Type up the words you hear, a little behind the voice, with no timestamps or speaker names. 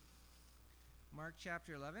Mark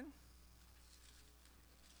chapter 11.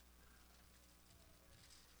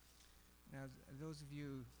 Now, those of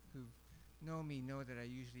you who know me know that I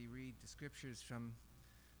usually read the scriptures from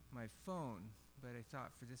my phone, but I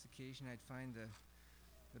thought for this occasion I'd find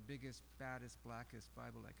the biggest, baddest, blackest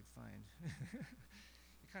Bible I could find.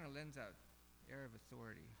 It kind of lends out air of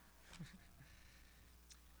authority.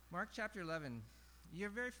 Mark chapter 11. You're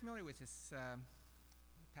very familiar with this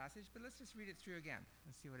passage, but let's just read it through again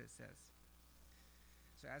and see what it says.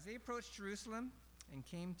 So as they approached Jerusalem and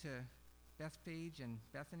came to Bethphage and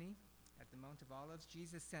Bethany at the Mount of Olives,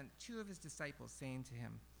 Jesus sent two of his disciples, saying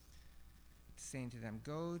to them,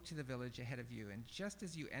 "Go to the village ahead of you, and just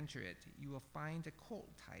as you enter it, you will find a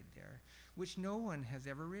colt tied there, which no one has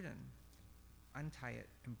ever ridden. Untie it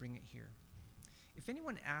and bring it here. If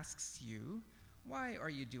anyone asks you, 'Why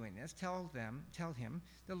are you doing this?' tell him,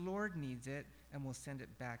 'The Lord needs it and will send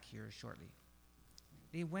it back here shortly.'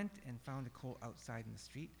 They went and found a colt outside in the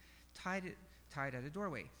street, tied at a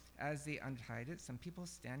doorway. As they untied it, some people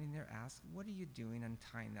standing there asked, 'What are you doing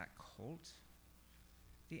untying that colt?'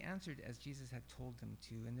 They answered as Jesus had told them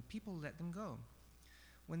to, and the people let them go.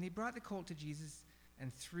 When they brought the colt to Jesus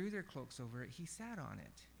and threw their cloaks over it, he sat on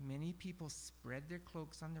it. Many people spread their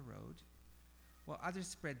cloaks on the road, while others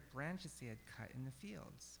spread branches they had cut in the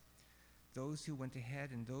fields. Those who went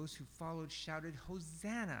ahead and those who followed shouted,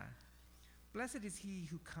 'Hosanna! Blessed is he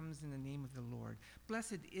who comes in the name of the Lord.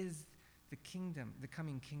 Blessed is the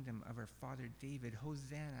coming kingdom of our father David.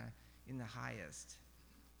 Hosanna in the highest.'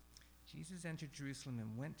 Jesus entered Jerusalem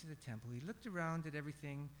and went to the temple. He looked around at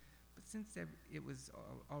everything, but since it was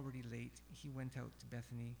already late, he went out to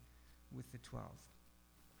Bethany with the 12.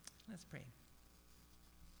 Let's pray.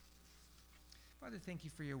 Father, thank you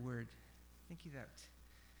for your word. Thank you that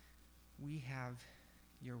we have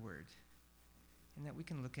your word, and that we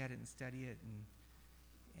can look at it and study it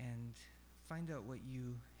and find out what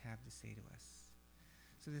you have to say to us.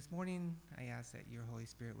 So this morning, I ask that your Holy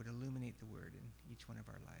Spirit would illuminate the word in each one of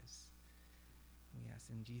our lives. We ask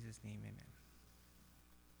in Jesus' name, amen.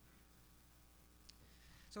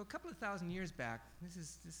 So a couple of thousand years back,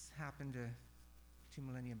 this happened 2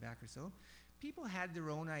 millennia back or so, people had their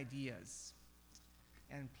own ideas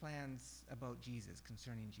and plans about Jesus,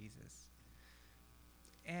 concerning Jesus.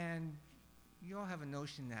 And you all have a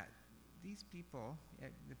notion that these people,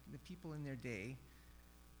 the people in their day,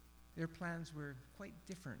 their plans were quite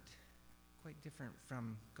different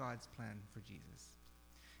from God's plan for Jesus.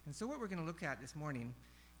 And so what we're going to look at this morning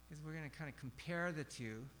is we're going to kind of compare the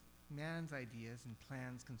two, man's ideas and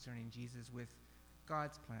plans concerning Jesus with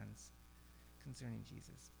God's plans concerning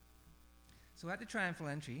Jesus. So at the triumphal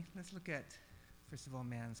entry, let's look at, first of all,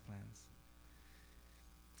 man's plans.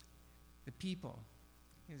 The people.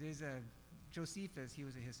 There's Josephus, he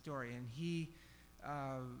was a historian. He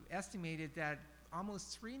estimated that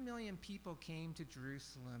almost 3 million people came to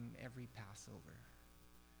Jerusalem every Passover.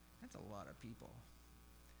 That's a lot of people.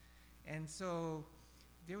 And so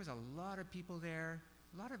there was a lot of people there,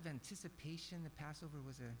 a lot of anticipation. The Passover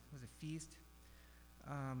was a feast.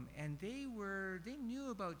 And they knew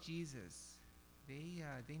about Jesus. They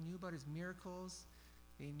knew about his miracles.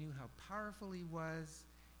 They knew how powerful he was.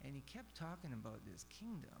 And he kept talking about this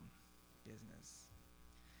kingdom business.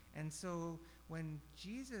 And so when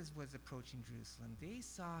Jesus was approaching Jerusalem, they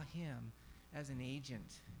saw him as an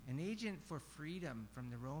agent for freedom from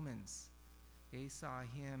the Romans. They saw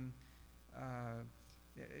him,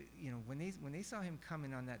 when they saw him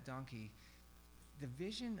coming on that donkey, the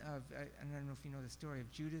vision of, and I don't know if you know the story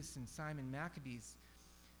of Judas and Simon Maccabees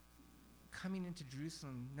coming into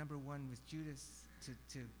Jerusalem. Number one was Judas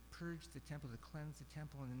to purge the temple, to cleanse the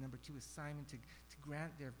temple, and then number two was Simon to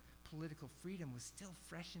grant their political freedom, was still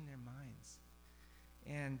fresh in their minds.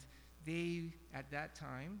 And they, at that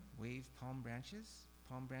time, waved palm branches.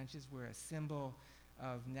 Palm branches were a symbol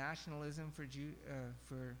of nationalism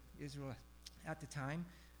for Israel at the time.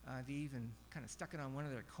 They even kind of stuck it on one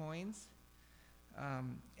of their coins.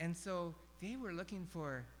 And so they were looking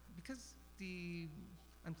for, because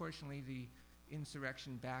unfortunately, the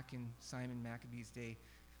insurrection back in Simon Maccabee's day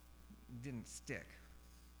didn't stick.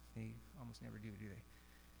 They almost never do they?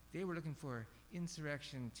 They were looking for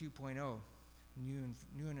insurrection 2.0,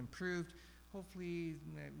 new and improved. Hopefully,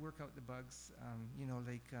 work out the bugs.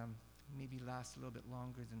 Maybe last a little bit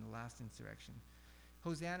longer than the last insurrection.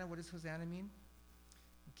 Hosanna. What does Hosanna mean?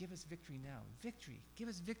 Give us victory now. Victory. Give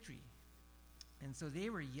us victory. And so they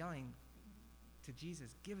were yelling to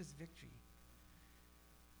Jesus, "Give us victory."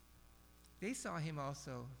 They saw him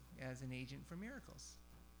also as an agent for miracles.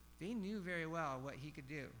 They knew very well what he could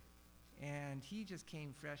do. And he just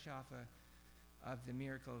came fresh off of the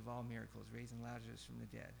miracle of all miracles, raising Lazarus from the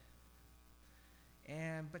dead.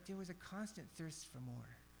 But there was a constant thirst for more.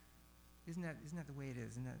 Isn't that the way it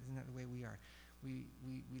is? Isn't that the way we are? We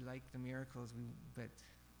like the miracles, but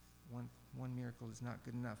one miracle is not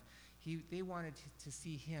good enough. They wanted to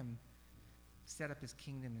see him set up his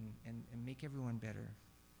kingdom and make everyone better.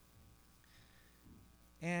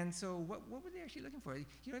 And so what were they actually looking for?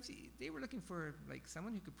 They were looking for like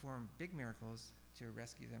someone who could perform big miracles to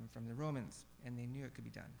rescue them from the Romans, and they knew it could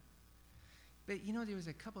be done. But there was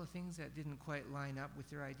a couple of things that didn't quite line up with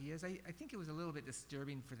their ideas. I think it was a little bit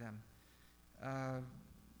disturbing for them.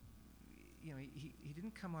 He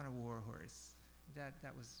didn't come on a war horse.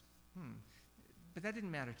 That was, But that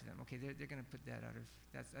didn't matter to them. Okay, they're going to put that out of,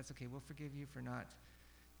 that's okay. We'll forgive you for not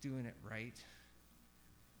doing it right.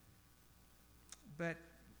 But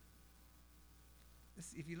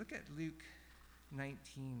if you look at Luke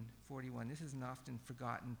 19:41, this is an often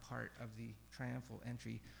forgotten part of the triumphal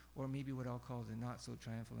entry, or maybe what I'll call the not so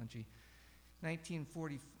triumphal entry.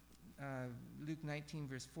 Luke 19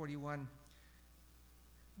 verse 41.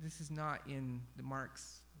 This is not in the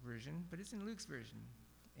Mark's version, but it's in Luke's version.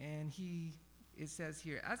 And it says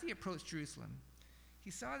here, as he approached Jerusalem, he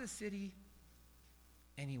saw the city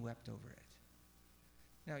and he wept over it.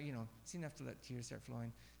 Now, it's enough to let tears start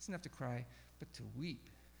flowing. It's enough to cry, but to weep,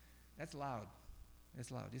 that's loud. That's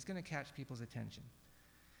loud. It's going to catch people's attention.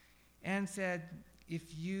 And said,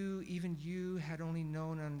 if even you had only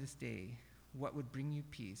known on this day what would bring you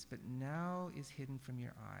peace, but now is hidden from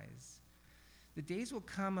your eyes. The days will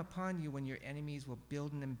come upon you when your enemies will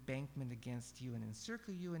build an embankment against you and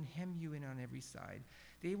encircle you and hem you in on every side.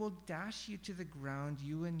 They will dash you to the ground,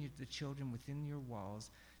 you and the children within your walls.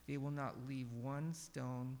 They will not leave one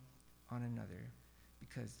stone on another,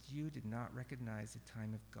 because you did not recognize the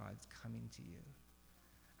time of God's coming to you.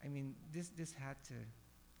 I mean, this had to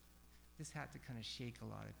kind of shake a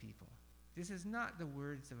lot of people. This is not the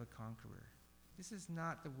words of a conqueror. This is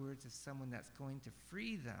not the words of someone that's going to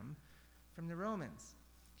free them from the Romans.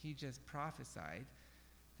 He just prophesied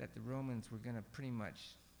that the Romans were going to pretty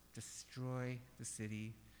much destroy the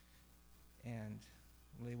city and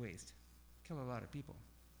lay waste, kill a lot of people.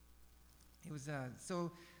 It was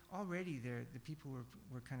so already there. The people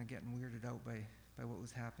were kind of getting weirded out by what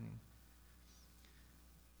was happening.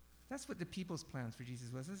 That's what the people's plans for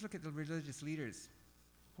Jesus was. Let's look at the religious leaders.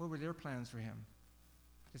 What were their plans for him?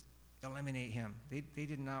 Just eliminate him. They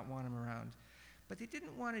did not want him around. But they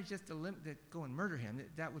didn't want to just go and murder him.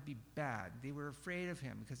 That would be bad. They were afraid of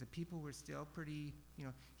him because the people were still pretty,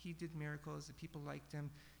 he did miracles. The people liked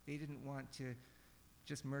him. They didn't want to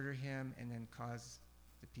just murder him and then cause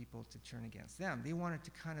the people to turn against them. They wanted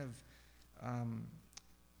to kind of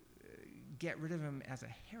get rid of him as a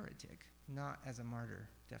heretic, not as a martyr.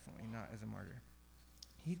 Definitely not as a martyr.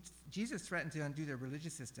 Jesus threatened to undo their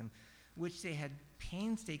religious system, which they had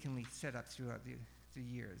painstakingly set up throughout the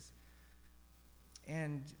years.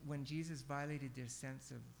 And when Jesus violated their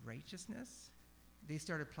sense of righteousness, they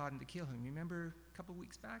started plotting to kill him. Remember a couple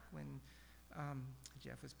weeks back when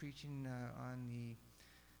Jeff was preaching on the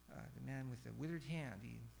man with the withered hand,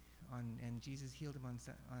 and Jesus healed him on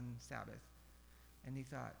Sabbath. And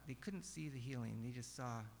they couldn't see the healing. They just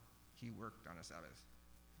saw he worked on a Sabbath.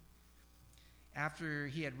 After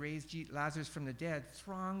he had raised Lazarus from the dead,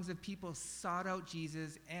 throngs of people sought out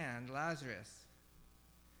Jesus and Lazarus.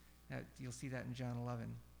 You'll see that in John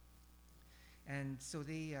 11. And so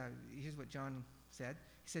here's what John said.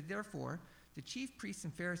 He said, therefore, the chief priests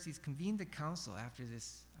and Pharisees convened the council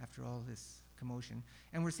after all this commotion,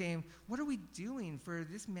 and were saying, what are we doing? For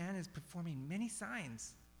this man is performing many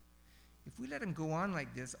signs. If we let him go on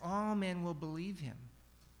like this, all men will believe him.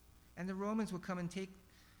 And the Romans will come and take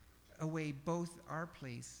away both our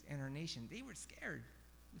place and our nation. They were scared.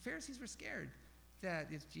 The Pharisees were scared that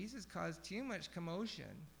if Jesus caused too much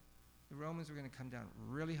commotion, the Romans were going to come down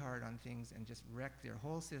really hard on things and just wreck their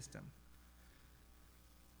whole system.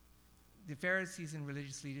 The Pharisees and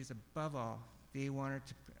religious leaders, above all, they wanted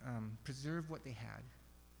to preserve what they had.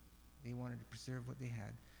 They wanted to preserve what they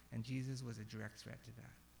had, and Jesus was a direct threat to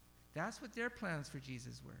that. That's what their plans for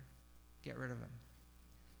Jesus were. Get rid of him.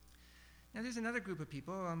 Now, there's another group of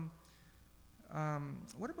people.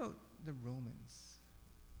 What about the Romans?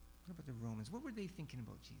 What about the Romans? What were they thinking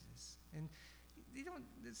about Jesus? And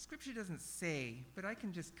the scripture doesn't say, but I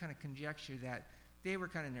can just kind of conjecture that they were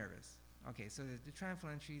kind of nervous. Okay, so the triumphal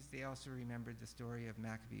entries, they also remembered the story of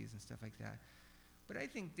Maccabees and stuff like that. But I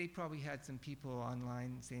think they probably had some people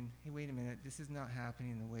online saying, hey, wait a minute, this is not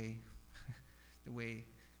happening the way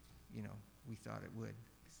we thought it would.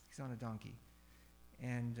 He's on a donkey.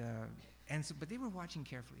 But they were watching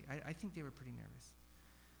carefully. I think they were pretty nervous.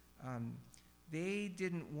 they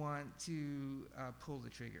didn't want to pull the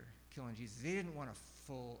trigger, killing Jesus. They didn't want a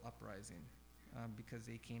full uprising because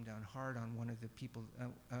they came down hard on one of the people,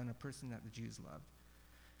 on a person that the Jews loved.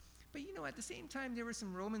 But at the same time, there were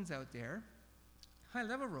some Romans out there,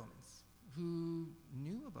 high-level Romans, who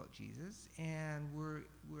knew about Jesus and were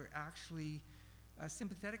actually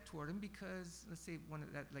sympathetic toward him because, let's say,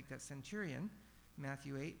 like that centurion,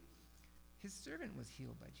 Matthew 8, his servant was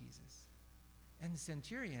healed by Jesus. And the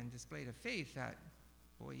centurion displayed a faith that,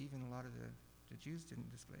 boy, even a lot of the Jews didn't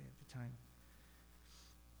display at the time.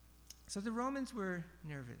 So the Romans were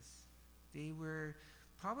nervous. They were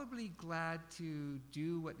probably glad to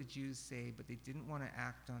do what the Jews say, but they didn't want to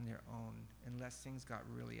act on their own unless things got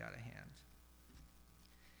really out of hand.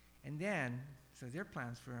 And then, so their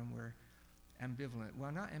plans for him were ambivalent.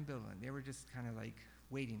 Well, not ambivalent. They were just kind of like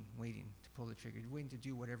waiting to pull the trigger, waiting to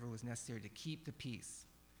do whatever was necessary to keep the peace.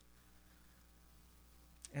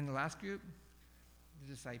 And the last group,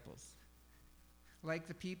 the disciples. Like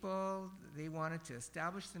the people, they wanted to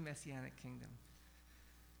establish the Messianic kingdom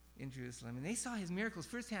in Jerusalem. And they saw his miracles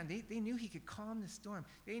firsthand. They knew he could calm the storm.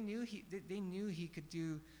 They knew he could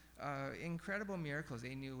do incredible miracles.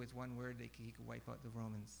 They knew with one word he could wipe out the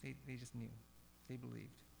Romans. They just knew. They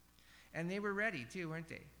believed. And they were ready too, weren't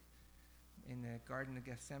they? In the Garden of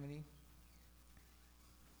Gethsemane,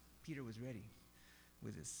 Peter was ready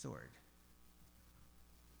with his sword.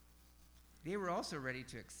 They were also ready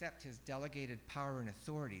to accept his delegated power and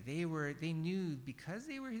authority. They knew because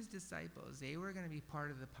they were his disciples, they were going to be part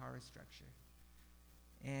of the power structure.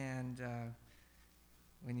 And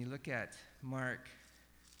when you look at Mark,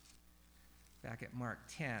 back at Mark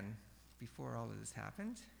 10, before all of this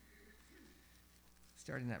happened,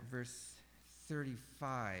 starting at verse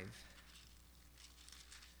 35.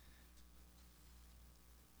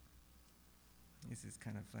 This is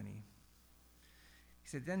kind of funny. He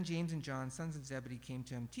said, "Then James and John, sons of Zebedee, came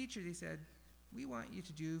to him. 'Teacher,' they said, 'we want you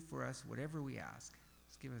to do for us whatever we ask.'"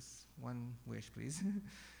 Just give us one wish, please.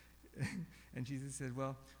 And Jesus said,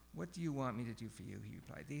 "Well, what do you want me to do for you?" He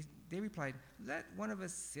replied. They replied, "Let one of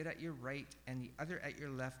us sit at your right and the other at your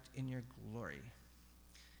left in your glory."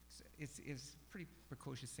 So it's a pretty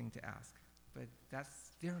precocious thing to ask. But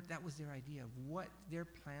that was their idea of what their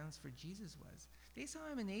plans for Jesus was. They saw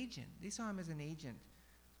him an agent. They saw him as an agent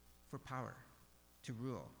for power, to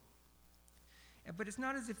rule. But it's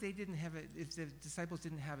not as if if the disciples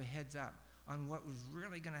didn't have a heads up on what was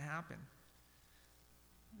really going to happen.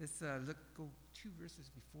 Let's go 2 verses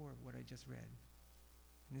before what I just read.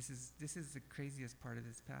 And this is the craziest part of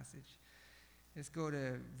this passage. Let's go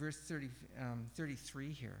to verse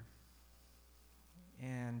 33 here.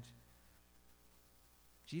 And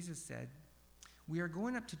Jesus said, "We are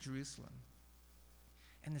going up to Jerusalem,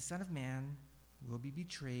 and the Son of Man will be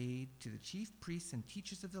betrayed to the chief priests and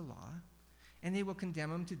teachers of the law, and they will condemn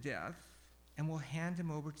him to death and will hand him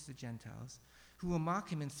over to the Gentiles, who will mock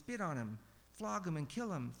him and spit on him, flog him and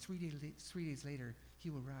kill him. 3 days later, he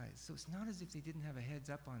will rise." So it's not as if they didn't have a heads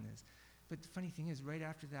up on this. But the funny thing is, right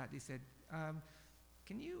after that, they said, "Can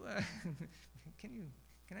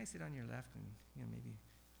I sit on your left and maybe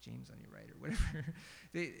James on your right," or whatever.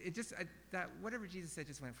 Whatever Jesus said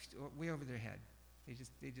just went way over their head. They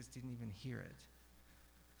just didn't even hear it.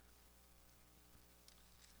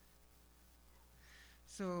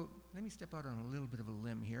 So let me step out on a little bit of a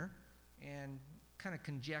limb here and kind of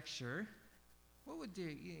conjecture what would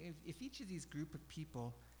if each of these group of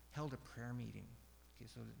people held a prayer meeting. Okay,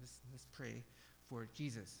 so let's pray for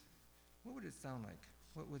Jesus. What would it sound like?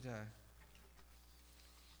 What would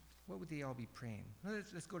they all be praying? Well,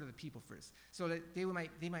 let's go to the people first. So that they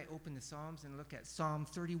might open the Psalms and look at Psalm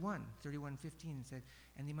 31:15, and said,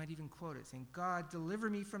 and they might even quote it, saying, "God, deliver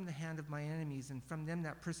me from the hand of my enemies and from them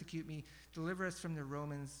that persecute me. Deliver us from the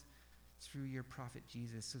Romans through your prophet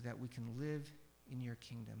Jesus, so that we can live in your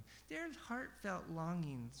kingdom." Their heartfelt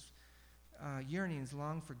longings, yearnings,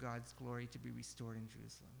 long for God's glory to be restored in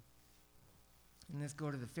Jerusalem. And let's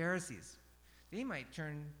go to the Pharisees. They might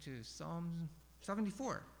turn to Psalm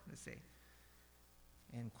 74, let's say,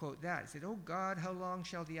 and quote that. It said, "O God, how long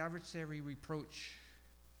shall the adversary reproach?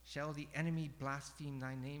 Shall the enemy blaspheme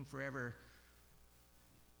thy name forever?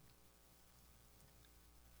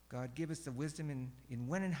 God, give us the wisdom in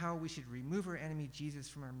when and how we should remove our enemy Jesus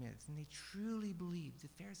from our midst." And they truly believed, the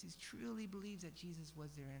Pharisees truly believed that Jesus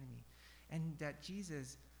was their enemy, and that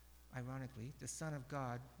Jesus, ironically, the Son of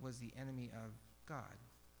God, was the enemy of God.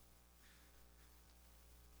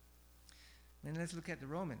 And let's look at the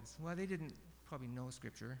Romans. Well, they didn't probably know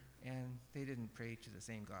Scripture, and they didn't pray to the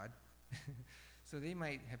same God. So they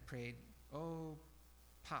might have prayed, "O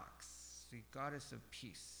Pax, the goddess of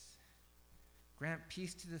peace, grant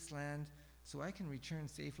peace to this land so I can return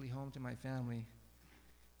safely home to my family.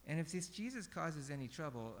 And if this Jesus causes any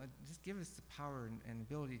trouble, just give us the power and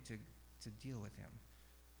ability to deal with him.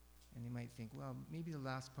 And you might think, well, maybe the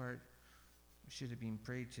last part should have been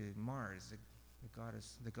prayed to Mars,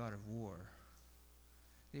 the god of war.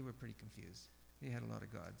 They were pretty confused. They had a lot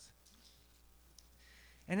of gods.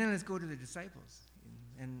 And then let's go to the disciples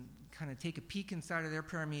and kind of take a peek inside of their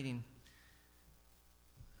prayer meeting.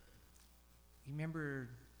 You remember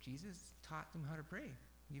Jesus taught them how to pray.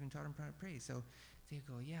 He even taught them how to pray. So they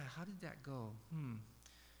go, yeah, how did that go?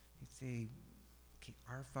 He'd say, okay,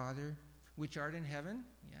 our Father, which art in heaven,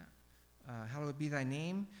 yeah. Hallowed be thy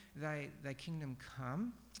name, thy kingdom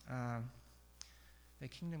come. Thy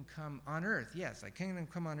kingdom come on earth. Yes, thy kingdom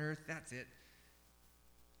come on earth, that's it.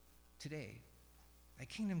 Today. Thy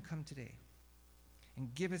kingdom come today.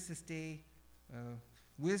 And give us this day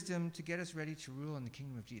wisdom to get us ready to rule in the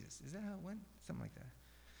kingdom of Jesus. Is that how it went? Something like that.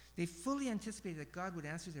 They fully anticipated that God would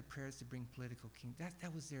answer their prayers to bring political kingdom.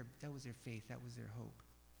 That was their faith. That was their hope.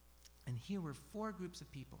 And here were 4 groups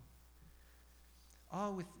of people,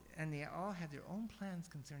 and they all had their own plans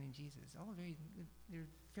concerning Jesus. They're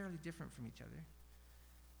fairly different from each other.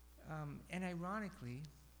 And ironically,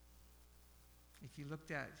 if you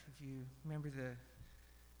remember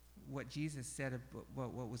what Jesus said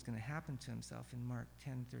about what was going to happen to himself in Mark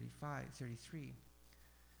 10:33.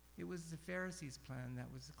 It was the Pharisees' plan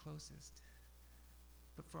that was the closest,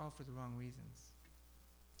 but for the wrong reasons.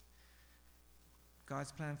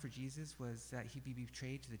 God's plan for Jesus was that he be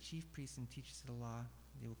betrayed to the chief priests and teachers of the law.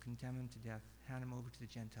 They will condemn him to death, hand him over to the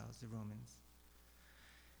Gentiles, the Romans.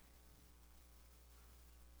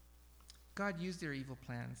 God used their evil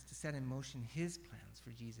plans to set in motion his plans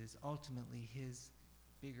for Jesus, ultimately his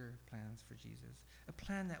bigger plans for Jesus, a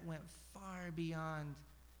plan that went far beyond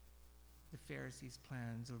the Pharisees'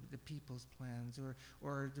 plans or the people's plans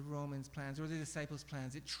or the Romans' plans or the disciples'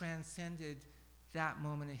 plans. It transcended that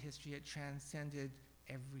moment in history. It transcended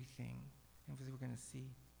everything, and we're going to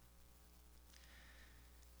see.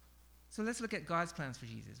 So let's look at God's plans for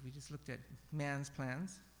Jesus. We just looked at man's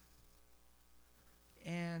plans,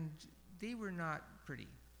 and they were not pretty.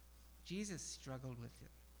 Jesus struggled with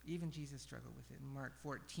it. Even Jesus struggled with it. In Mark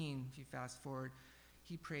 14, if you fast forward,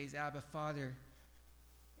 he prays, Abba, Father,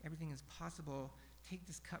 everything is possible. Take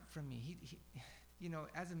this cup from me. He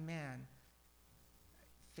as a man,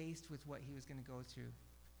 faced with what he was going to go through,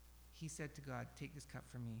 he said to God, take this cup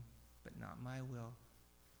from me, but not my will,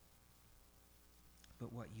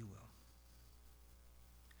 but what you will.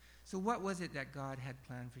 So what was it that God had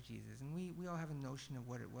planned for Jesus? And we all have a notion of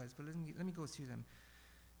what it was, but let me go through them.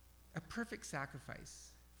 A perfect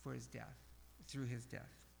sacrifice for his death, through his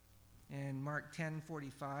death. In Mark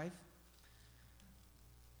 10:45,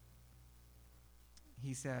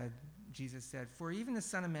 Jesus said, for even the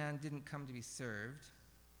Son of Man didn't come to be served,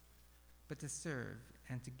 but to serve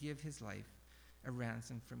and to give his life a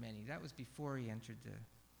ransom for many. That was before he entered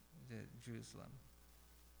the Jerusalem.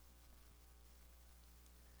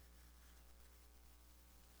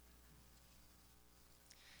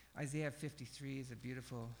 Isaiah 53 is a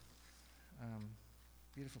beautiful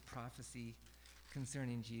prophecy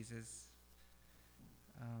concerning Jesus.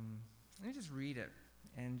 Let me just read it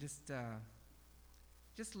and just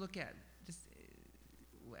look at,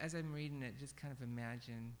 as I'm reading it, just kind of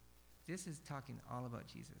imagine this is talking all about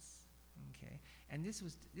Jesus, okay? And this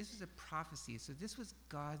was a prophecy. So this was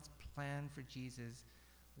God's plan for Jesus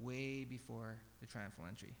way before the triumphal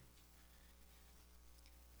entry.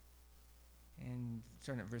 And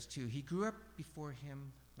starting at verse 2, he grew up before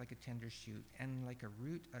him like a tender shoot and like a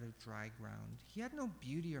root out of dry ground. He had no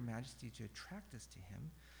beauty or majesty to attract us to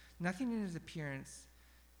him, nothing in his appearance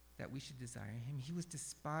that we should desire him. He was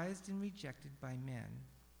despised and rejected by men,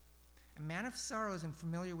 a man of sorrows and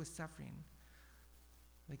familiar with suffering,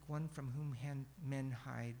 like one from whom men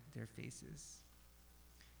hide their faces.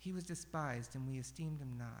 He was despised, and we esteemed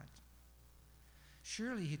him not.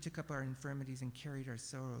 Surely he took up our infirmities and carried our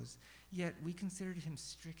sorrows, yet we considered him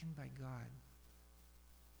stricken by God,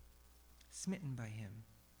 smitten by him,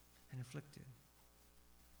 and afflicted.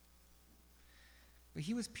 But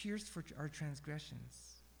he was pierced for our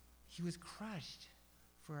transgressions. He was crushed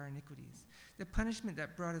for our iniquities. The punishment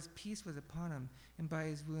that brought us peace was upon him, and by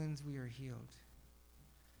his wounds we are healed.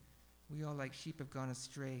 We all like sheep have gone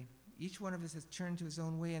astray. Each one of us has turned to his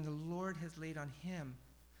own way, and the Lord has laid on him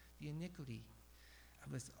the iniquity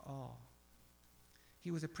of us all. He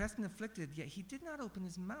was oppressed and afflicted, yet he did not open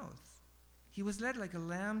his mouth. He was led like a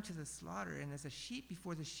lamb to the slaughter, and as a sheep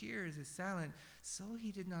before the shearers is silent, so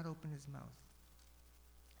he did not open his mouth.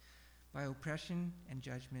 By oppression and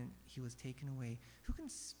judgment he was taken away. Who can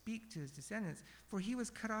speak to his descendants? For he was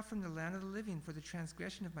cut off from the land of the living. For the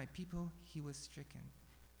transgression of my people he was stricken.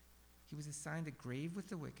 He was assigned a grave with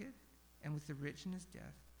the wicked and with the rich in his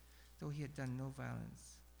death, though he had done no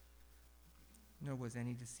violence, nor was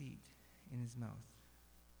any deceit in his mouth.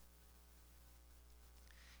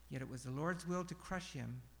 Yet it was the Lord's will to crush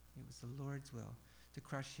him. It was the Lord's will to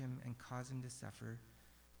crush him and cause him to suffer.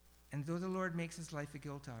 And though the Lord makes his life a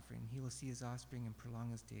guilt offering, he will see his offspring and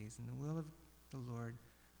prolong his days, and the will of the Lord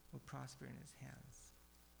will prosper in his hands.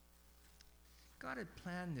 God had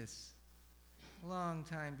planned this a long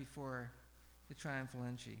time before the triumphal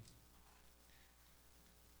entry.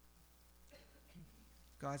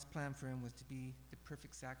 God's plan for him was to be the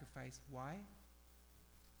perfect sacrifice. Why?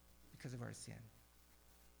 Because of our sin.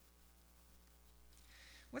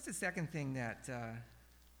 What's the second thing that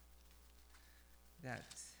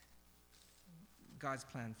God's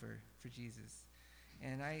plan for Jesus?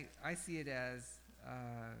 And I see it as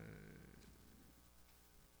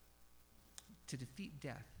to defeat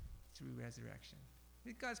death through resurrection.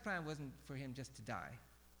 God's plan wasn't for him just to die.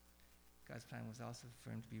 God's plan was also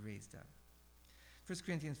for him to be raised up. 1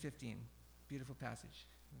 Corinthians 15, beautiful passage,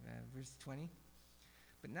 verse 20.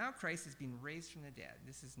 But now Christ has been raised from the dead.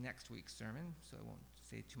 This is next week's sermon, so I won't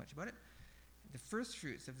say too much about it. The first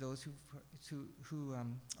fruits of those who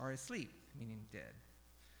are asleep, meaning dead.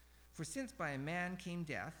 For since by a man came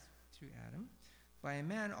death, through Adam, by a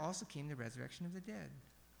man also came the resurrection of the dead.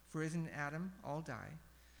 For as in Adam all die,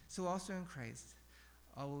 so also in Christ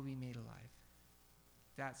all will be made alive.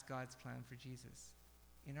 That's God's plan for Jesus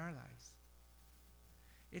in our lives.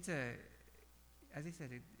 As I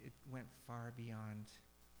said, it went far beyond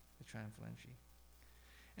the triumphal entry.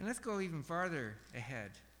 And let's go even farther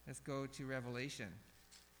ahead. Let's go to Revelation.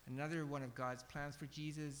 Another one of God's plans for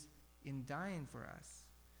Jesus in dying for us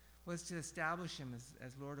was to establish him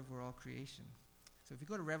as Lord over all creation. So if you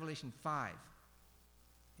go to Revelation 5,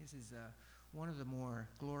 this is one of the more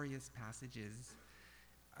glorious passages.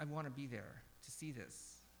 I want to be there to see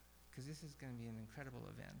this, because this is going to be an incredible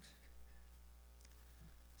event.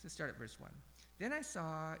 So let's start at verse 1. Then I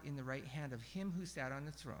saw in the right hand of him who sat on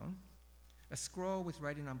the throne a scroll with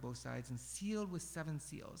writing on both sides and sealed with 7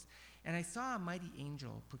 seals. And I saw a mighty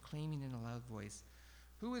angel proclaiming in a loud voice,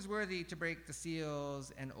 "Who is worthy to break the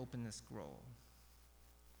seals and open the scroll?"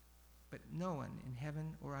 But no one in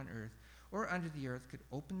heaven or on earth or under the earth could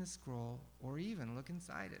open the scroll or even look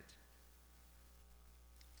inside it.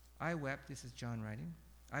 I wept, this is John writing,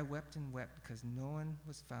 I wept and wept because no one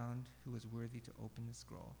was found who was worthy to open the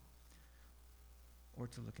scroll or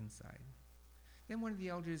to look inside. Then one of the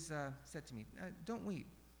elders said to me, "Don't weep.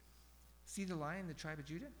 See the Lion, the tribe of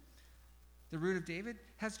Judah, the Root of David,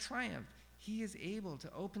 has triumphed. He is able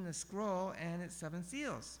to open the scroll and its 7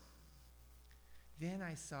 seals." Then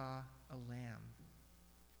I saw a lamb,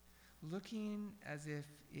 looking as if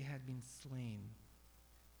it had been slain.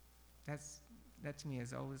 That to me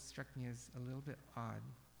has always struck me as a little bit odd,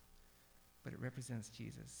 but it represents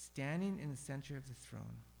Jesus, standing in the center of the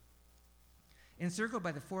throne. Encircled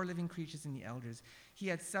by the 4 living creatures and the elders, he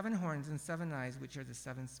had 7 horns and 7 eyes, which are the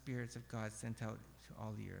 7 spirits of God sent out to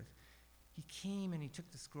all the earth. He came and he took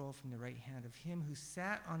the scroll from the right hand of him who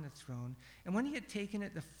sat on the throne. And when he had taken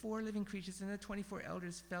it, the 4 living creatures and the 24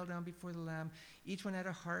 elders fell down before the Lamb. Each one had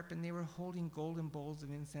a harp, and they were holding golden bowls of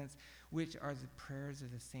incense, which are the prayers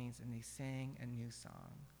of the saints. And they sang a new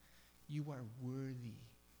song. You are worthy.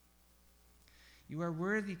 You are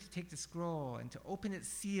worthy to take the scroll and to open its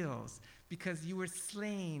seals, because you were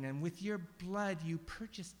slain, and with your blood you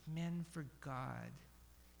purchased men for God.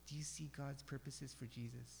 Do you see God's purposes for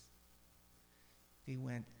Jesus?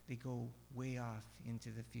 They go way off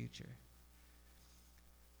into the future.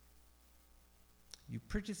 You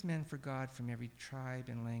purchased men for God from every tribe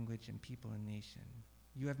and language and people and nation.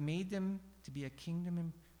 You have made them to be a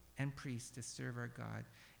kingdom and priests to serve our God,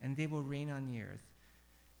 and they will reign on the earth.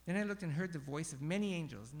 Then I looked and heard the voice of many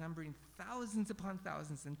angels, numbering thousands upon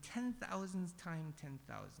thousands and 10,000s times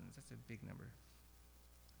 10,000s. That's a big number.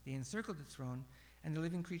 They encircled the throne and the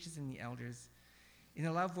living creatures and the elders. In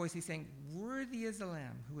a loud voice, he sang, "Worthy is the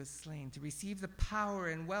Lamb who was slain to receive the power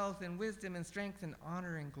and wealth and wisdom and strength and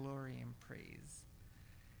honor and glory and praise."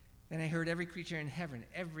 Then I heard every creature in heaven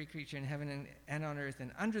and on earth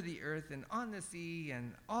and under the earth and on the sea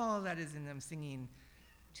and all that is in them singing,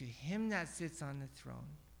 "To him that sits on the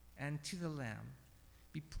throne and to the Lamb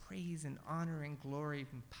be praise and honor and glory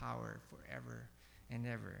and power forever and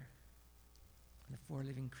ever." And the 4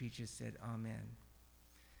 living creatures said, "Amen."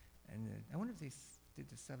 And I wonder if they did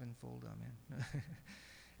the 7-fold amen.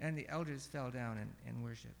 And the elders fell down and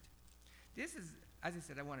worshipped. This is as I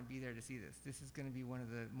said, I want to be there to see this. This is going to be one of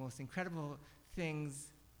the most incredible things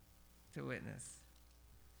to witness.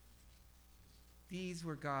 These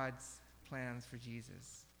were God's plans for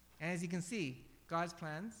Jesus. And as you can see, God's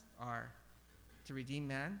plans are to redeem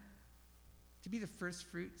man, to be the first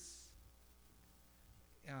fruits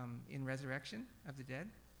in resurrection of the dead,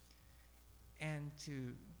 and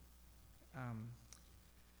to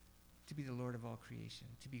be the Lord of all creation,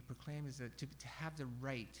 to be proclaimed as to have the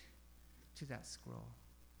right to that scroll.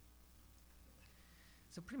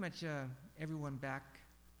 So pretty much everyone back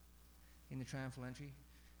in the triumphal entry,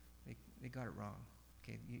 they got it wrong.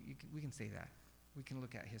 Okay, we can say that. We can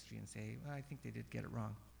look at history and say, well, I think they did get it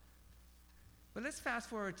wrong. But let's fast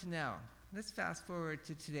forward to now. Let's fast forward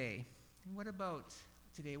to today. And what about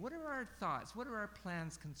today? What are our thoughts? What are our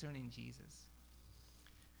plans concerning Jesus?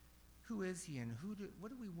 Who is he, and what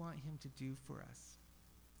do we want him to do for us?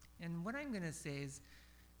 And what I'm going to say is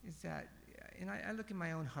that, and I look in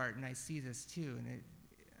my own heart and I see this too, and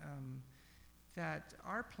that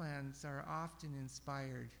our plans are often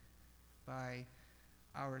inspired by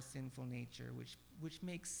our sinful nature, which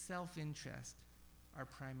makes self-interest our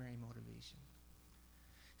primary motivation.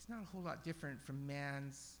 It's not a whole lot different from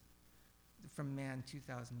man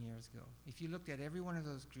 2,000 years ago. If you looked at every one of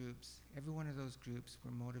those groups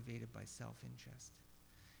were motivated by self-interest.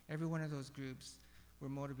 Every one of those groups were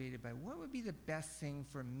motivated by what would be the best thing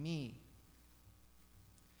for me.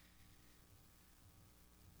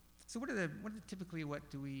 So what do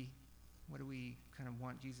we kind of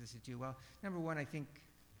want Jesus to do? Well, number one, I think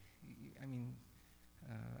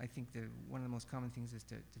one of the most common things is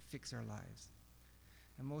to fix our lives.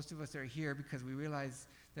 And most of us are here because we realize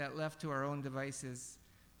that left to our own devices,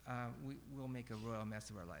 we will make a royal mess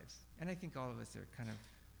of our lives. And I think all of us are kind of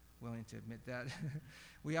willing to admit that.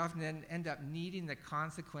 We often end up needing the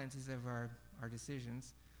consequences of our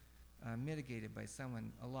decisions mitigated by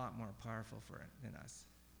someone a lot more powerful than us.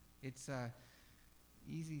 It's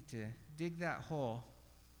easy to dig that hole,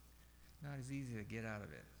 not as easy to get out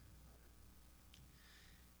of it.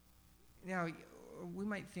 Now, we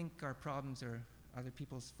might think our problems are other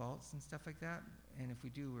people's faults and stuff like that, and if we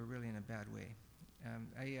do, we're really in a bad way.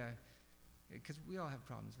 Because we all have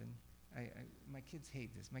problems, and my kids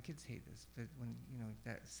hate this. But when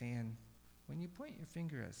that saying, when you point your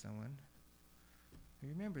finger at someone,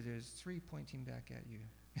 remember there's three pointing back at you.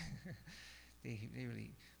 They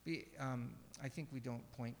really. I think we don't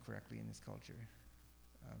point correctly in this culture.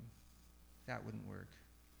 That wouldn't work.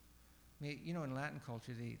 In Latin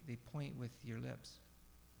culture, they point with your lips.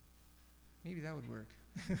 Maybe that would work.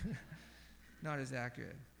 Not as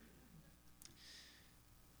accurate.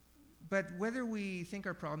 But whether we think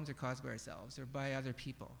our problems are caused by ourselves or by other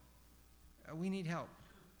people, we need help,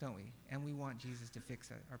 don't we? And we want Jesus to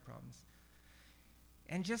fix our problems.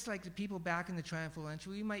 And just like the people back in the triumphal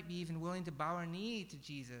entry, we might be even willing to bow our knee to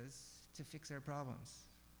Jesus to fix our problems.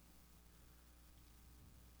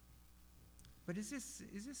 But is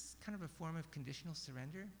this kind of a form of conditional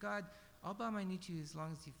surrender? God, I'll bow my knee to you as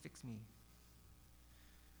long as you fix me.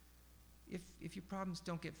 If your problems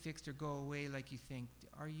don't get fixed or go away like you think,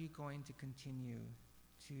 are you going to continue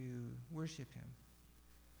to worship him?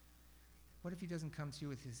 What if he doesn't come through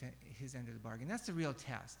with his end of the bargain? That's the real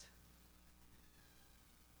test.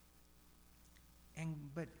 And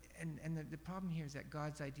the problem here is that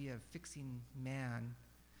God's idea of fixing man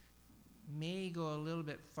may go a little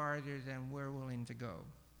bit farther than we're willing to go.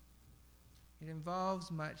 It involves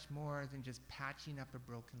much more than just patching up a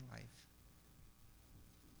broken life.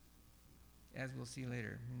 As we'll see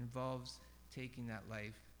later, it involves taking that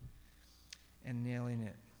life and nailing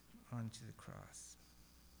it onto the cross.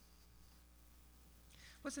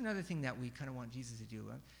 What's another thing that we kind of want Jesus to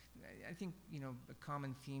do? I think, a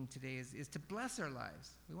common theme today is to bless our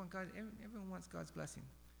lives. We want God, everyone wants God's blessing.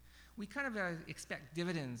 We kind of expect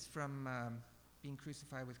dividends from being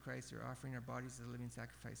crucified with Christ or offering our bodies as a living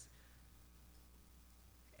sacrifice.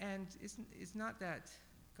 And it's not that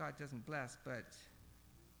God doesn't bless, but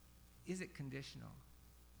is it conditional?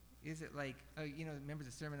 Is it like, remember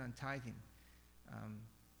the sermon on tithing?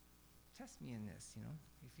 Test me in this,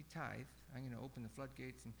 If you tithe, I'm going to open the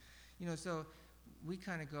floodgates. And, so we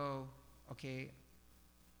kind of go, okay,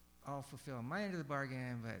 I'll fulfill my end of the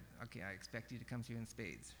bargain, but, okay, I expect you to come through in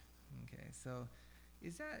spades. Okay, so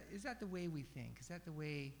is that the way we think? Is that the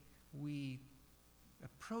way we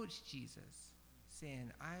approach Jesus,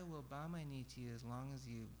 saying, I will bow my knee to you as long as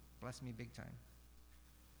you bless me big time?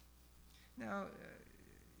 Now,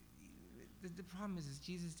 the problem is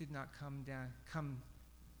Jesus did not come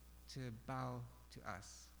to bow to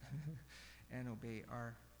us and obey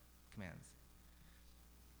our commands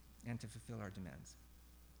and to fulfill our demands.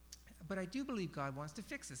 But I do believe God wants to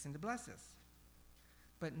fix us and to bless us,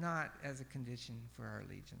 but not as a condition for our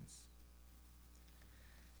allegiance.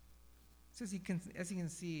 So as you can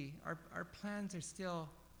see, our plans are still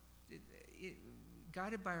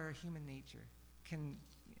guided by our human nature, can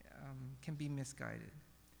be misguided.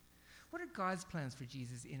 What are God's plans for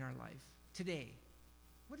Jesus in our life today?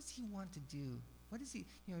 What does he want to do? What does he,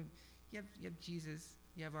 you have Jesus,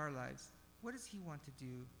 you have our lives. What does he want to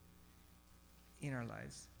do in our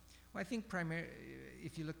lives? Well, I think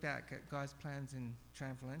if you look back at God's plans in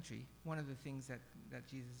triumphal entry, one of the things that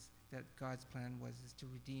God's plan was is to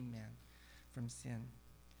redeem man from sin.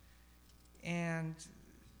 And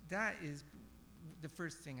that is the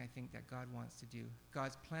first thing I think that God wants to do.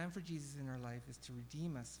 God's plan for Jesus in our life is to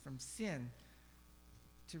redeem us from sin,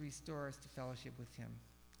 to restore us to fellowship with him.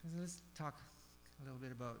 So let's talk a little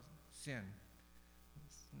bit about sin.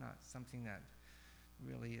 It's not something that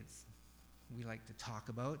really we like to talk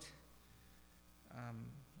about.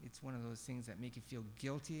 It's one of those things that make you feel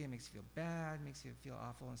guilty, it makes you feel bad, makes you feel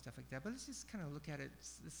awful and stuff like that. But let's just kind of look at it,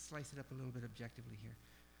 let's slice it up a little bit objectively here.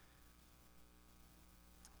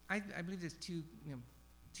 I believe there's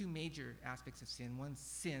two major aspects of sin. One,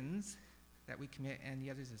 sins that we commit, and the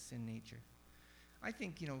other is a sin nature. I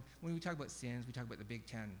think, when we talk about sins, we talk about the big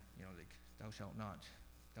 10, like thou shalt not,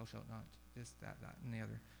 this, that, and the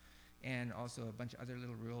other. And also a bunch of other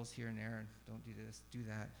little rules here and there, don't do this, do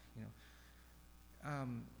that,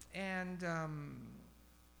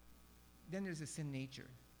 then there's a sin nature.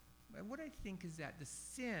 What I think is that the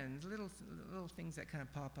sins, little things that kind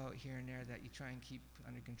of pop out here and there that you try and keep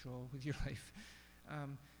under control with your life,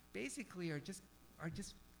 basically are just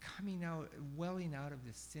coming out, welling out of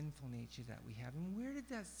this sinful nature that we have. And where did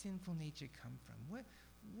that sinful nature come from?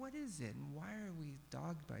 What is it, and why are we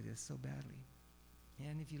dogged by this so badly?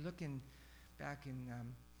 And if you look back in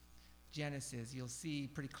Genesis, you'll see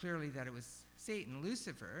pretty clearly that it was Satan,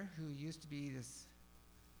 Lucifer, who used to be this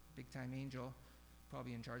big-time angel,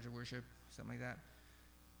 probably in charge of worship, something like that.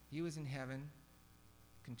 He was in heaven,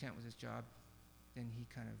 content with his job. Then he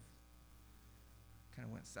kind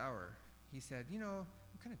of went sour. He said, I'm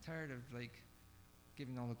kind of tired of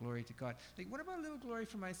giving all the glory to God. What about a little glory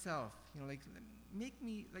for myself? Make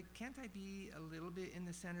me, can't I be a little bit in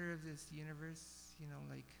the center of this universe?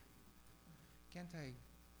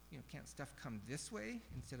 Can't stuff come this way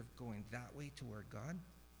instead of going that way toward God?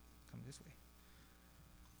 Come this way.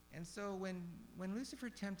 And so when Lucifer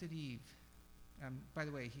tempted Eve, by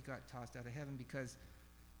the way, he got tossed out of heaven because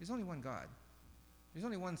there's only one God. There's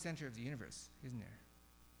only one center of the universe, isn't there?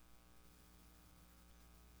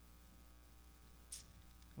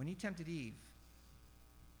 When he tempted Eve,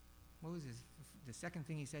 what was the second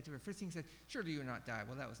thing he said to her? First thing he said, surely you will not die.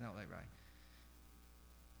 Well, that was not outright right.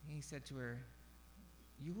 He said to her,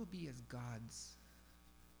 you will be as gods,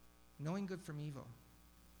 knowing good from evil.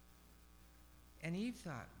 And Eve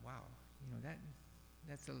thought, wow,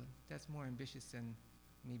 that's more ambitious than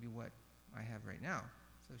maybe what I have right now.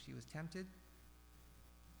 So she was tempted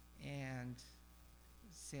and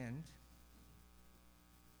sinned.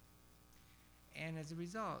 And as a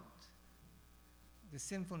result, the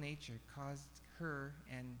sinful nature caused her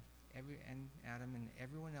and Adam and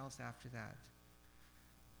everyone else after that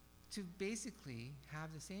to basically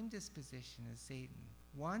have the same disposition as Satan,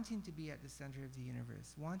 wanting to be at the center of the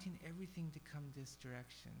universe, wanting everything to come this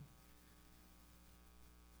direction.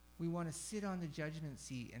 We want to sit on the judgment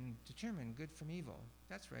seat and determine good from evil.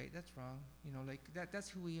 That's right, that's wrong. That's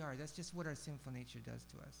who we are. That's just what our sinful nature does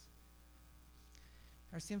to us.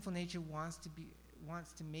 Our sinful nature wants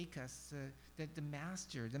to make us the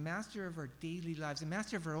master of our daily lives, the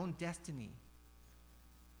master of our own destiny.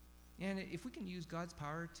 And if we can use God's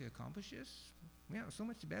power to accomplish this, so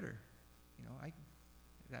much better.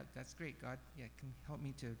 That's great. God, can help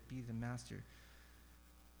me to be the master.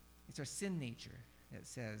 It's our sin nature that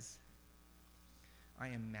says, I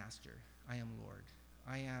am master. I am Lord.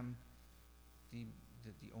 I am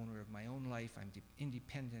the owner of my own life. I'm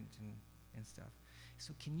independent and stuff.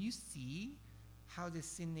 So can you see how this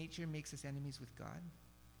sin nature makes us enemies with God?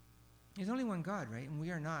 There's only one God, right? And we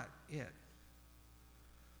are not it.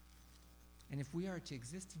 And if we are to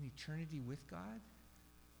exist in eternity with God,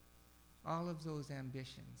 all of those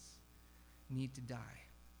ambitions need to die.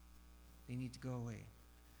 They need to go away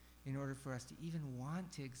in order for us to even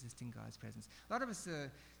want to exist in God's presence. A lot of us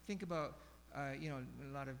think about, a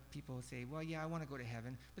lot of people say, well, yeah, I want to go to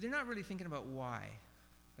heaven, but they're not really thinking about why.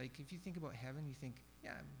 If you think about heaven, you think,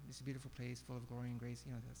 yeah, it's a beautiful place full of glory and grace,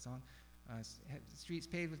 that song. Streets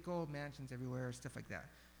paved with gold, mansions everywhere, stuff like that.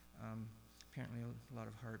 Apparently a lot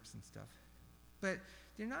of harps and stuff. But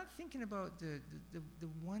they're not thinking about the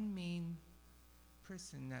one main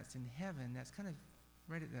person that's in heaven, that's kind of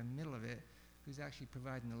right at the middle of it, who's actually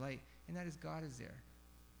providing the light, and that is God is there.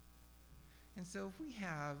 And so if we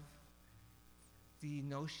have the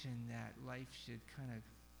notion that life should kind of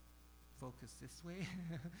focus this way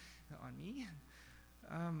on me,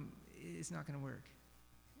 it's not going to work.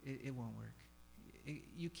 It won't work.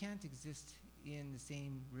 You can't exist in the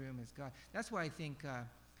same room as God. That's why I think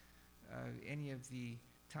any of the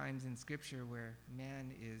times in Scripture where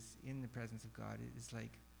man is in the presence of God, it's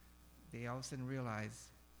like they all of a sudden realize,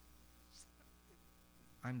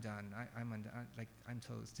 I'm done. I'm undone. Like, I'm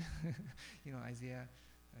toast. Isaiah,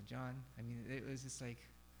 John. I mean, it was just like,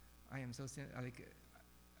 I am so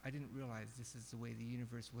I didn't realize this is the way the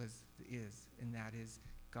universe is, and that is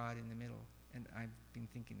God in the middle. And I've been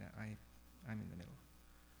thinking that I'm in the middle.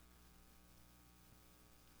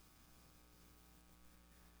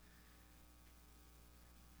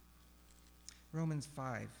 Romans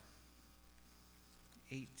 5,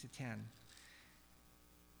 8 to 10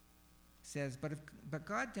 says, But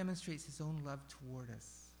God demonstrates his own love toward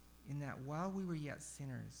us, in that while we were yet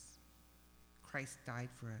sinners, Christ died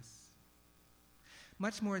for us.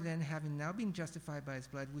 Much more then, having now been justified by his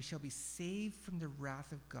blood, we shall be saved from the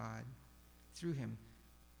wrath of God through him.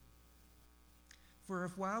 For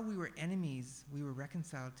if while we were enemies, we were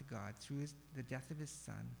reconciled to God through the death of his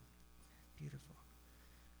Son, beautiful.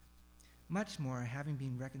 Much more, having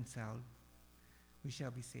been reconciled, we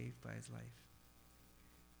shall be saved by his life.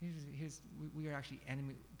 We are actually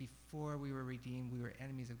enemies. Before we were redeemed, we were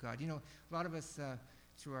enemies of God. A lot of us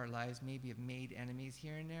through our lives maybe have made enemies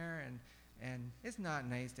here and there, and it's not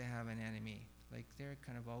nice to have an enemy. Like, they're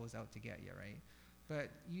kind of always out to get you, right? But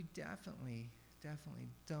you definitely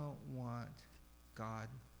don't want God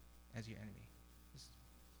as your enemy. Just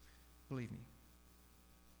believe me.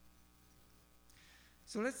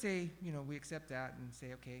 So let's say, we accept that and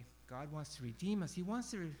say, okay, God wants to redeem us. He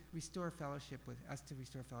wants to restore fellowship with us, to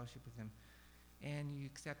restore fellowship with him. And you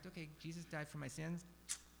accept, okay, Jesus died for my sins.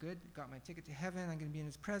 Good, got my ticket to heaven. I'm going to be in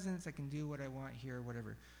his presence. I can do what I want here,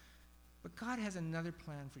 whatever. But God has another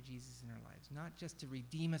plan for Jesus in our lives, not just to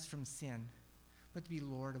redeem us from sin, but to be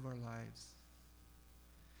Lord of our lives.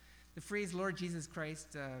 The phrase Lord Jesus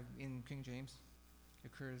Christ in King James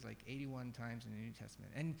occurs like 81 times in the New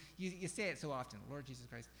Testament. And you say it so often, Lord Jesus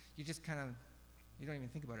Christ, you just you don't even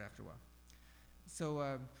think about it after a while.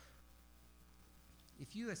 So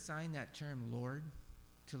if you assign that term Lord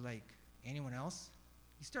to like anyone else,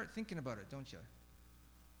 you start thinking about it, don't you?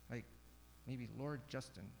 Like maybe Lord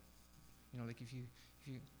Justin. Like if you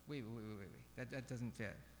wait, that doesn't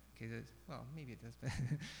fit. Okay, well, maybe it does,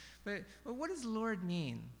 but what does Lord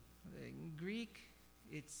mean? In Greek,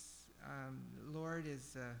 it's Lord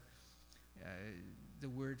is the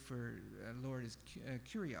word for Lord is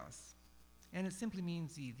kurios, and it simply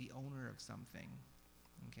means the owner of something.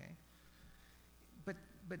 Okay,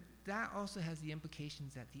 but that also has the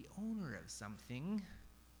implications that the owner of something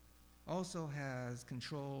also has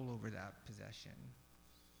control over that possession.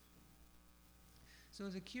 So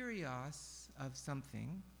the kurios of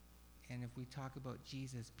something, and if we talk about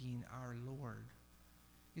Jesus being our Lord,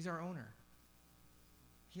 he's our owner.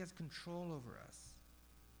 He has control over us.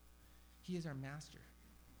 He is our master.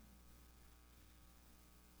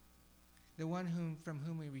 The one from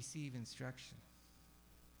whom we receive instruction.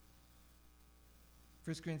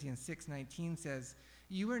 1 Corinthians 6:19 says,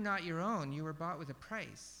 you are not your own, you were bought with a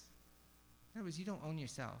price. In other words, you don't own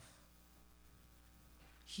yourself.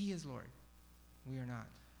 He is Lord. We are not.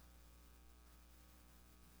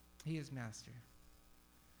 He is master.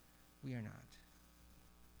 We are not.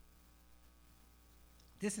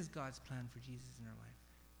 This is God's plan for Jesus in our life,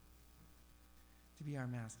 to be our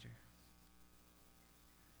master.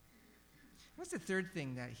 What's the third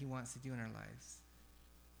thing that he wants to do in our lives?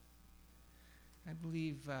 I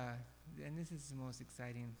believe, and this is the most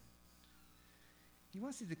exciting, he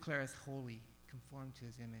wants to declare us holy, conformed to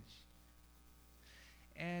his image.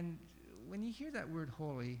 And when you hear that word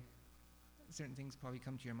holy, certain things probably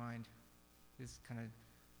come to your mind. This kind of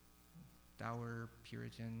dour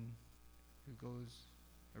Puritan who goes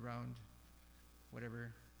around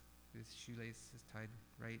whatever, his shoelace is tied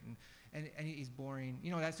right, and he's boring,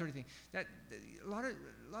 that sort of thing. That a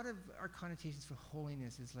lot of our connotations for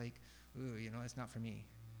holiness is like, ooh, it's not for me.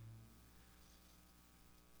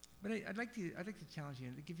 But I'd like to challenge you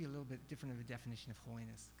and to give you a little bit different of a definition of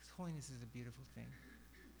holiness, because holiness is a beautiful thing.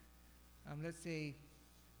 Let's say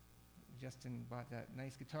Justin bought that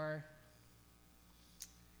nice guitar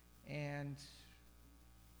and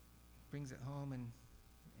brings it home, and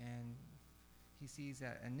he sees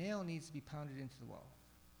that a nail needs to be pounded into the wall.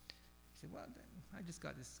 He said, well, I just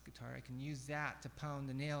got this guitar. I can use that to pound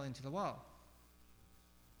the nail into the wall.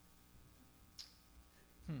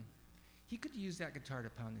 He could use that guitar to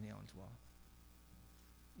pound a nail into the wall.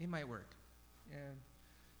 It might work.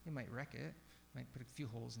 It might wreck it, might put a few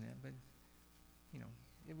holes in it, but,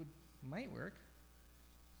 might work.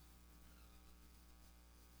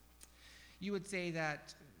 You would say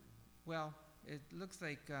that, well, it looks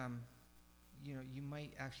like, you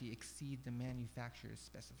might actually exceed the manufacturer's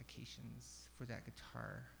specifications for that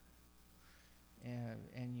guitar,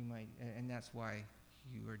 and that's why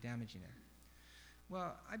you are damaging it.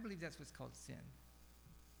 Well, I believe that's what's called sin,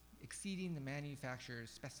 exceeding the manufacturer's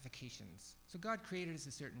specifications. So God created us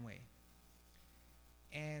a certain way,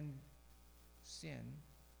 and sin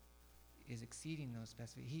is exceeding those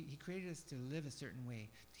specifications. He created us to live a certain way.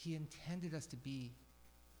 He intended us to be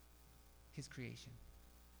His creation.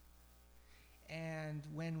 And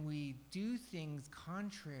when we do things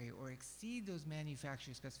contrary or exceed those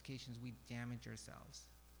manufacturer specifications, we damage ourselves.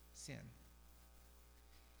 Sin.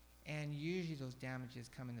 And usually those damages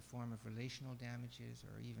come in the form of relational damages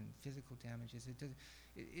or even physical damages.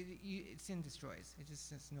 Sin destroys.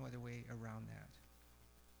 There's no other way around that.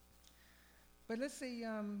 But let's say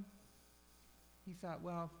he thought,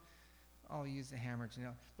 well, I'll use the hammer to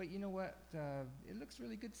nail. But you know what? It looks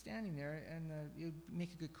really good standing there, and it'll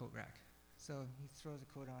make a good coat rack. So he throws a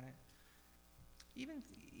coat on it.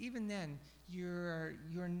 Even then,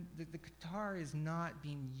 the guitar is not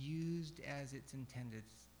being used as it's intended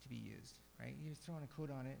to be used, right? You're throwing a coat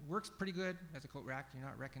on it. Works pretty good as a coat rack. You're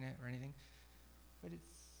not wrecking it or anything. But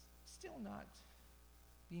it's still not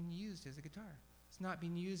being used as a guitar. It's not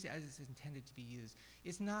being used as it's intended to be used.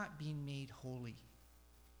 It's not being made holy.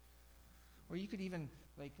 Or you could even,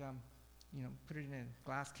 put it in a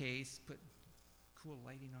glass case, put cool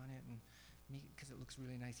lighting on it, and because it looks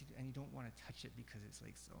really nice, and you don't want to touch it because it's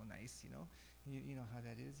so nice, You know how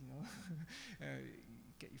that is,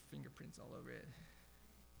 get your fingerprints all over it.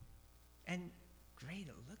 And great,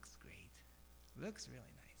 it looks great. Looks really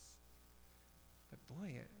nice. But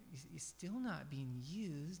boy, it's still not being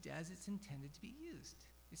used as it's intended to be used.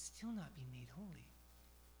 It's still not being made holy.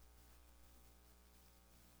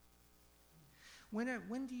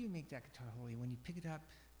 When do you make that guitar holy? When you pick it up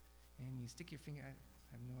and you stick your finger, I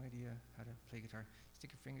have no idea how to play guitar.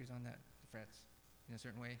 Stick your fingers on the frets in a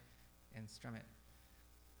certain way and strum it.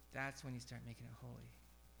 That's when you start making it holy.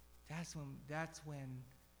 That's when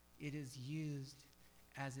it is used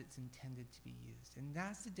as it's intended to be used. And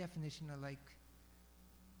that's the definition I like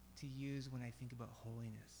to use when I think about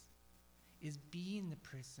holiness, is being the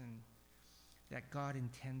person that God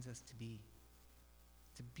intends us to be.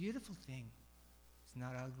 It's a beautiful thing. It's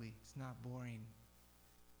not ugly. It's not boring.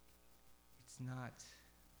 It's not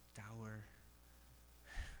dour.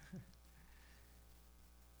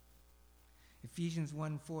 Ephesians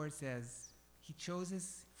 1:4 says, He chose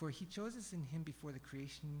us in Him before the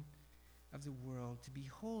creation of the world to be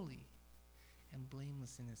holy and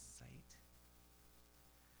blameless in His sight.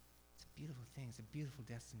 It's a beautiful thing. It's a beautiful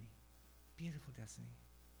destiny. Beautiful destiny.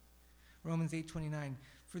 Romans 8:29,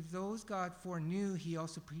 for those God foreknew, He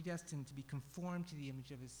also predestined to be conformed to the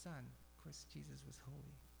image of His Son. Of course, Jesus was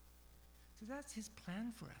holy. So that's His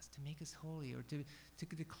plan for us, to make us holy, or to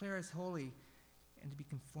declare us holy and to be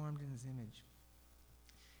conformed in His image.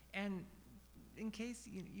 And in case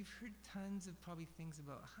you've heard tons of probably things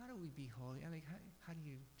about how do we be holy, how do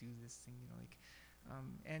you do this thing,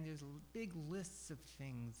 and there's big lists of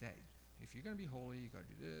things that if you're going to be holy, you got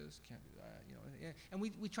to do this, can't do that, and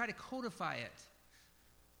we try to codify it.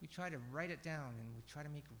 We try to write it down, and we try to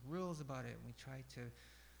make rules about it, and we try to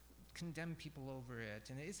condemn people over it,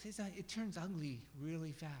 and it turns ugly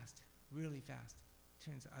really fast, really fast. It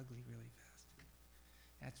turns ugly really fast.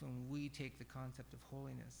 That's when we take the concept of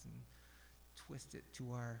holiness and twist it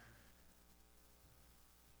to our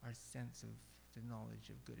sense of the knowledge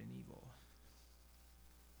of good and evil.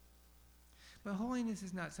 But holiness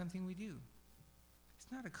is not something we do.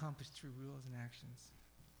 It's not accomplished through rules and actions.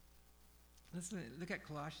 Let's look at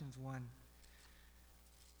Colossians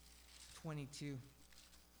 1:22.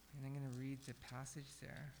 And I'm going to read the passage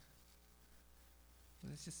there.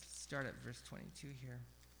 Let's just start at verse 22 here.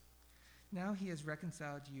 Now He has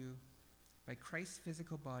reconciled you by Christ's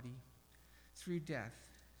physical body through death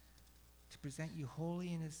to present you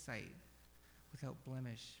holy in His sight, without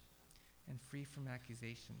blemish and free from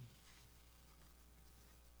accusation.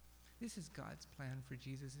 This is God's plan for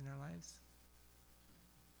Jesus in our lives.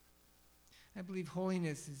 I believe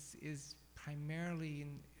holiness is primarily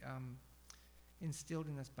instilled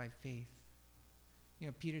in us by faith.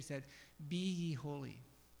 Peter said, be ye holy.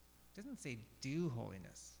 It doesn't say do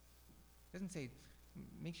holiness. It doesn't say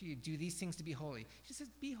make sure you do these things to be holy. It just says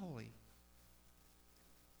be holy.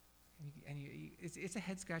 And it's a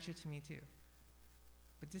head scratcher to me too.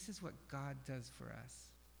 but this is what God does for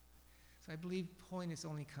us. So I believe holiness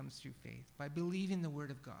only comes through faith, by believing the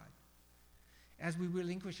Word of God. As we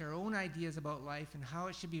relinquish our own ideas about life and how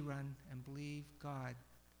it should be run and believe God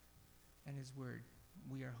and His Word,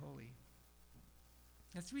 we are holy.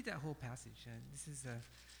 Let's read that whole passage. This is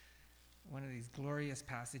one of these glorious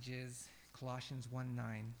passages, Colossians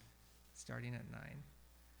 1:9, starting at 9.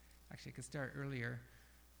 Actually, I could start earlier.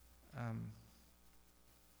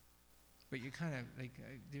 But you kind of, like,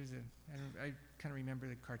 I kind of remember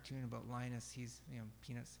the cartoon about Linus. He's,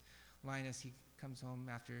 Peanuts. Linus, he comes home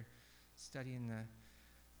after studying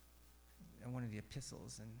one of the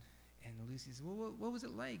epistles, and Lucy says, well, what was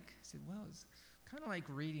it like? I said, well, it's kind of like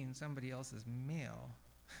reading somebody else's mail.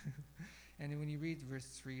 And then when you read verse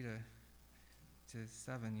 3 to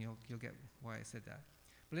 7, you'll get why I said that.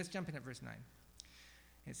 But let's jump in at verse 9.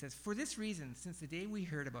 It says, for this reason, since the day we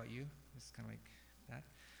heard about you, this is kind of like that,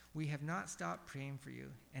 we have not stopped praying for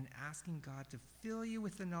you and asking God to fill you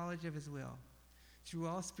with the knowledge of His will through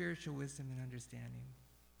all spiritual wisdom and understanding.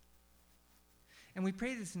 And we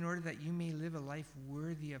pray this in order that you may live a life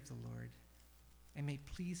worthy of the Lord and may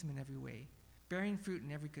please Him in every way, bearing fruit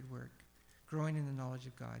in every good work, growing in the knowledge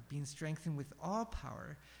of God, being strengthened with all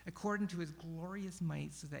power according to His glorious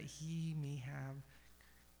might, so that you may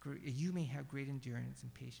have great endurance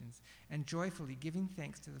and patience, and joyfully giving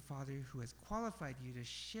thanks to the Father who has qualified you to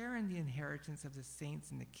share in the inheritance of the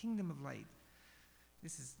saints in the kingdom of light.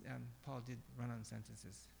 This is, Paul did run on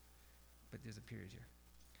sentences, but there's a period here.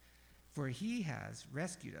 For He has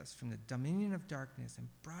rescued us from the dominion of darkness and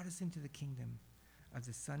brought us into the kingdom of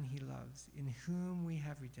the Son He loves, in whom we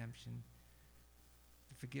have redemption,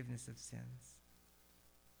 the forgiveness of sins.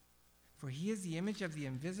 For He is the image of the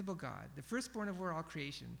invisible God, the firstborn over all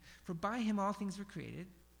creation. For by Him all things were created,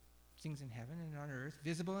 things in heaven and on earth,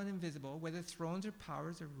 visible and invisible, whether thrones or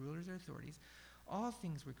powers or rulers or authorities. All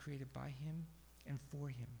things were created by Him and for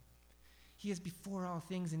Him. He is before all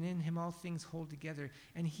things, and in Him all things hold together.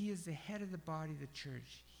 And He is the head of the body, the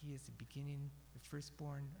church. He is the beginning, the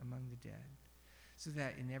firstborn among the dead, so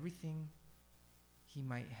that in everything He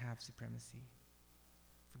might have supremacy.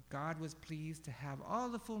 For God was pleased to have all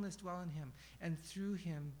the fullness dwell in Him, and through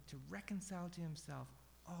Him to reconcile to Himself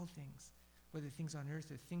all things, whether things on earth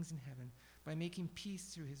or things in heaven, by making peace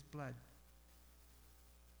through His blood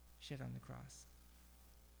shed on the cross.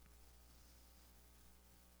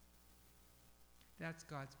 That's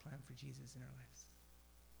God's plan for Jesus in our lives.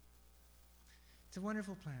 It's a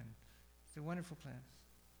wonderful plan. It's a wonderful plan.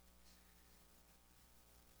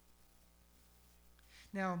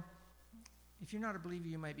 Now, if you're not a believer,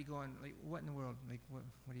 you might be going, like, what in the world? Like, what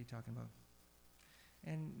are you talking about?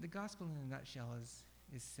 And the gospel in a nutshell is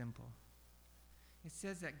simple. It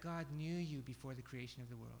says that God knew you before the creation of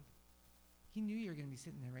the world. He knew you were going to be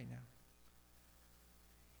sitting there right now.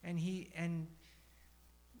 And He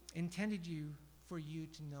intended for you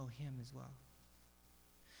to know Him as well.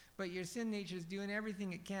 But your sin nature is doing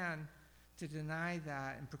everything it can to deny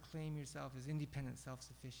that and proclaim yourself as independent,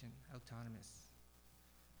 self-sufficient, autonomous.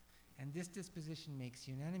 And this disposition makes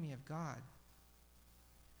you an enemy of God.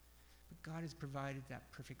 But God has provided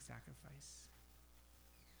that perfect sacrifice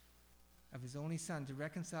of His only Son to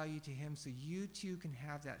reconcile you to Him, so you too can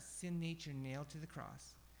have that sin nature nailed to the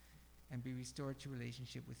cross and be restored to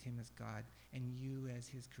relationship with Him as God and you as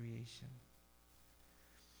His creation.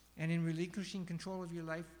 And in relinquishing control of your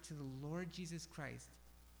life to the Lord Jesus Christ,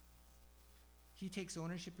 He takes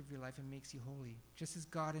ownership of your life and makes you holy, just as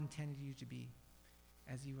God intended you to be,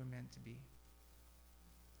 as you were meant to be.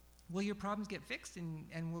 Will your problems get fixed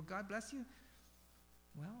and will God bless you?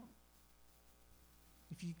 Well,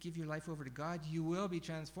 if you give your life over to God, you will be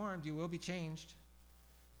transformed, you will be changed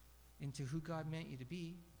into who God meant you to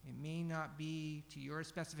be. It may not be to your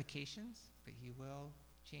specifications, but He will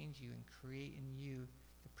change you and create in you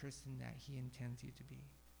the person that He intends you to be.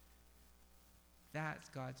 That's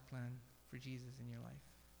God's plan for Jesus in your life.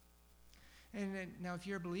 And then, now, if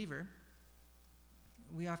you're a believer,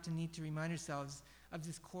 we often need to remind ourselves of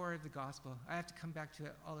this core of the gospel. I have to come back to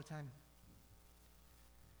it all the time.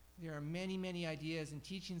 There are many, many ideas and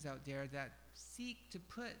teachings out there that seek to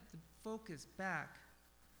put the focus back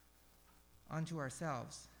onto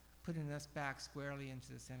ourselves, putting us back squarely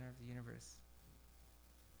into the center of the universe.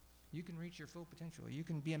 You can reach your full potential. You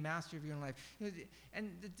can be a master of your own life.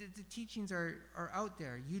 And the teachings are out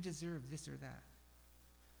there. You deserve this or that.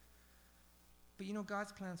 But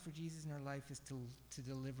God's plans for Jesus in our life is to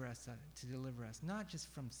deliver us, not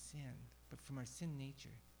just from sin, but from our sin nature.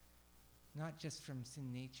 Not just from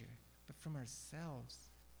sin nature, but from ourselves.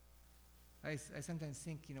 I sometimes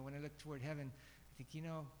think, when I look toward heaven, I think, I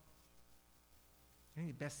think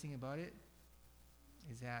the best thing about it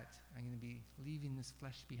is that I'm going to be leaving this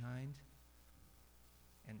flesh behind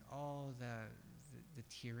and all the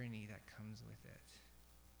tyranny that comes with it.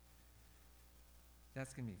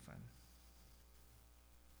 That's going to be fun.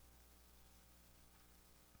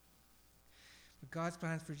 But God's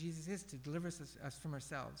plans for Jesus is to deliver us from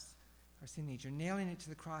ourselves, our sin nature, nailing it to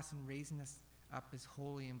the cross and raising us up as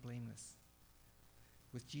holy and blameless,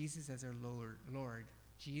 with Jesus as our Lord,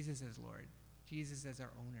 Jesus as Lord, Jesus as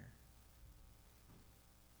our owner.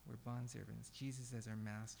 We're bondservants, Jesus as our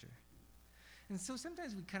master. And so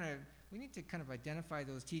sometimes we need to kind of identify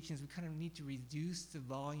those teachings. We kind of need to reduce the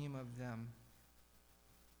volume of them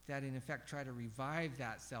that in effect try to revive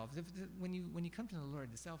that self. When you come to the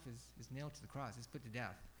Lord, the self is nailed to the cross, it's put to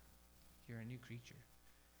death. You're a new creature.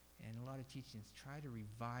 And a lot of teachings try to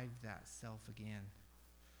revive that self again.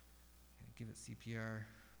 Give it CPR.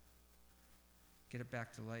 Get it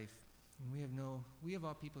back to life. And we of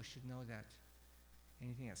all people should know that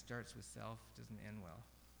anything that starts with self doesn't end well.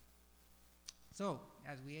 So,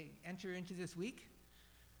 as we enter into this week,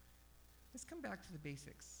 let's come back to the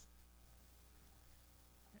basics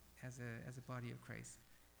as a body of Christ.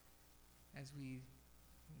 As we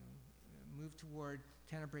move toward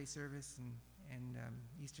Tenebrae service and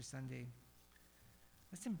Easter Sunday,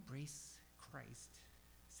 let's embrace Christ's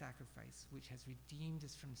sacrifice, which has redeemed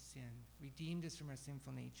us from sin, redeemed us from our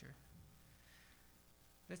sinful nature.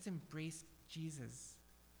 Let's embrace Jesus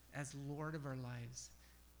as Lord of our lives.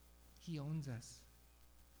 He owns us.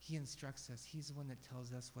 He instructs us. He's the one that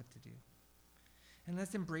tells us what to do. And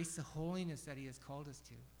let's embrace the holiness that he has called us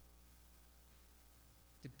to.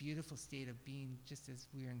 The beautiful state of being just as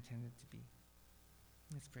we are intended to be.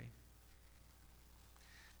 Let's pray.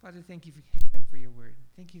 Father, thank you again for your word.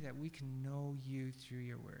 Thank you that we can know you through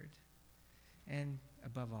your word. And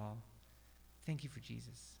above all, thank you for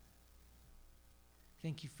Jesus.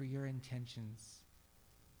 Thank you for your intentions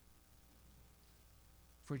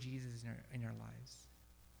for Jesus in our lives.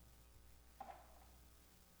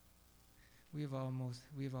 We of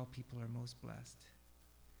all people are most blessed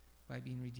by being redeemed